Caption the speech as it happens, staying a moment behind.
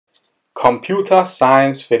Computer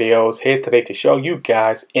Science Videos here today to show you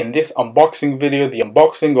guys in this unboxing video the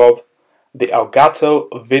unboxing of the Elgato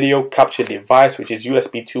video capture device, which is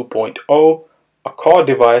USB 2.0, a card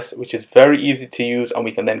device which is very easy to use, and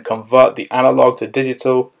we can then convert the analog to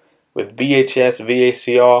digital with VHS,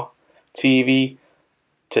 VCR, TV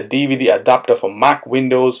to DVD adapter for Mac,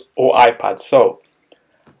 Windows or iPad. So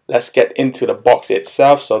let's get into the box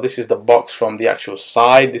itself. So this is the box from the actual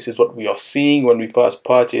side. This is what we are seeing when we first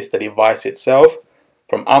purchased the device itself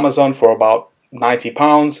from Amazon for about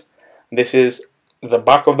 £90. This is the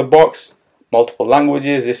back of the box, multiple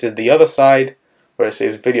languages. This is the other side where it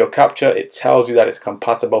says video capture. It tells you that it's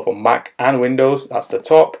compatible for Mac and Windows. That's the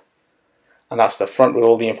top, and that's the front with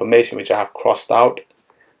all the information which I have crossed out.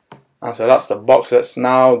 And so that's the box. Let's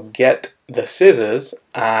now get the scissors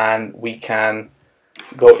and we can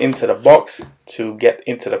go into the box to get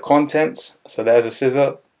into the contents. So there's a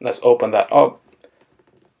scissor. Let's open that up,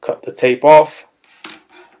 cut the tape off.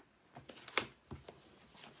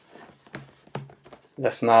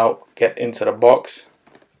 Let's now get into the box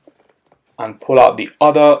and pull out the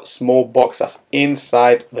other small box that's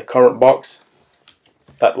inside the current box.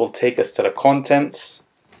 That will take us to the contents.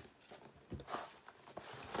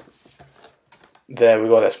 There we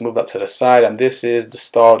go. Let's move that to the side, and this is the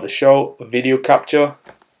star of the show, video capture.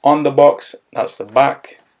 On the box, that's the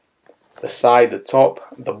back, the side, the top,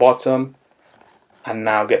 the bottom, and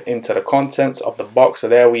now get into the contents of the box. So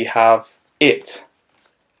there we have it,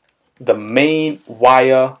 the main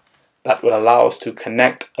wire that will allow us to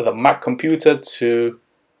connect the Mac computer to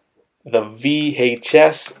the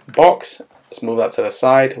VHS box. Let's move that to the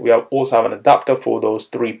side. We also have an adapter for those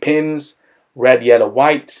 3 pins, red, yellow,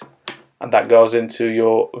 white, and that goes into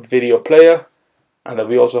your video player. And then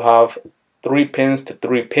we also have 3 pins to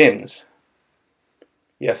 3 pins.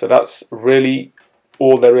 Yeah, so that's really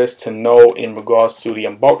all there is to know in regards to the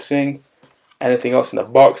unboxing. Anything else in the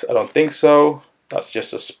box? I don't think so. That's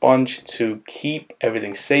just a sponge to keep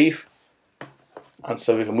everything safe. And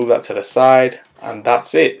so we can move that to the side, and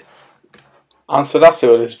that's it. And so that's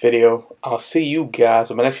it with this video. I'll see you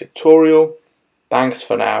guys in my next tutorial. Thanks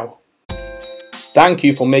for now. Thank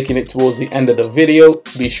you for making it towards the end of the video.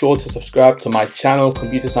 Be sure to subscribe to my channel,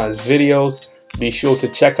 Computer Science Videos. Be sure to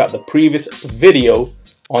check out the previous video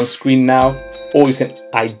on screen now, or you can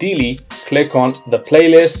ideally click on the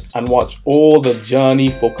playlist and watch all the journey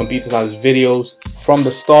for Computer Science Videos from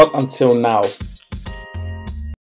the start until now.